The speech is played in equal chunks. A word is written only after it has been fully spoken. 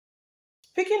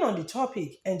Speaking on the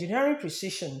topic, engineering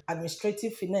precision,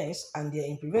 administrative finesse, and their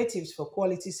imperatives for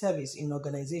quality service in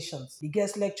organizations, the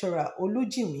guest lecturer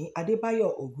Olujimi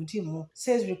Adebayo Ogudimu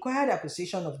says required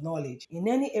acquisition of knowledge in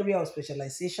any area of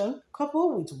specialization,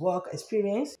 coupled with work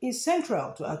experience, is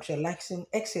central to actualizing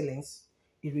excellence.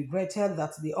 He regretted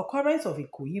that the occurrence of a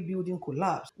Ikoyi building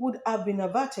collapse would have been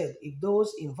averted if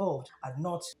those involved had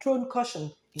not thrown caution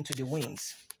into the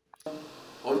winds.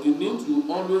 Of the need to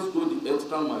always go the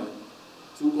extra mile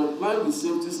to comply with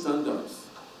safety standards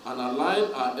and align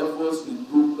our efforts with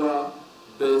global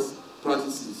best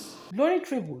practices. Glowing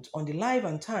tribute on the life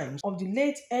and times of the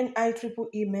late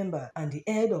NIEEE member and the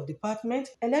head of Department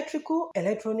Electrical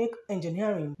Electronic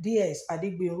Engineering DS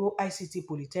Adigbero ICT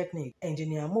Polytechnic,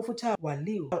 Engineer Mufuta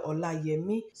Waliu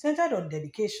Olayemi, centered on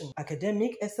dedication,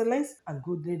 academic excellence, and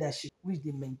good leadership, which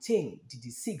they maintain the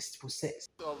deceased possess.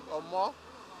 Omo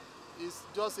is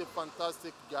just a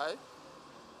fantastic guy.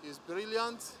 He's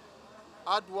brilliant,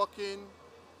 hardworking.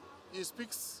 He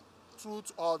speaks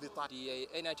truth all the time. The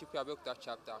NIEEE Abeokuta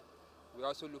chapter, we're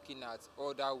also looking at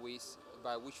other ways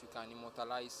by which we can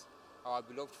immortalize our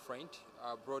beloved friend,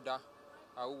 our brother,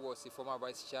 who was a former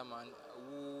vice chairman,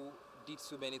 who did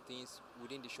so many things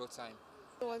within the short time.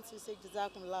 I want to say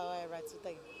Jazakumullah khairan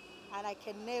today, and I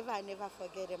can never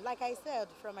forget him. Like I said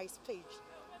from my speech,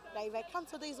 that if I come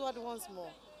to this world once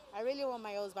more, I really want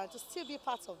my husband to still be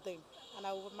part of them, and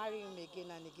I will marry him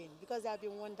again and again because they have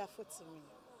been wonderful to me.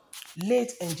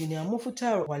 Late Engineer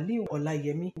Mufuta Waliu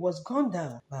Olayemi was gunned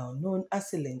down by unknown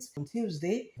assailants on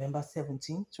Tuesday, November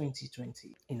 17,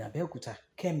 2020, in Abeokuta.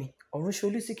 Kemi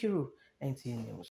Orunsolu Sikiru, NTA News.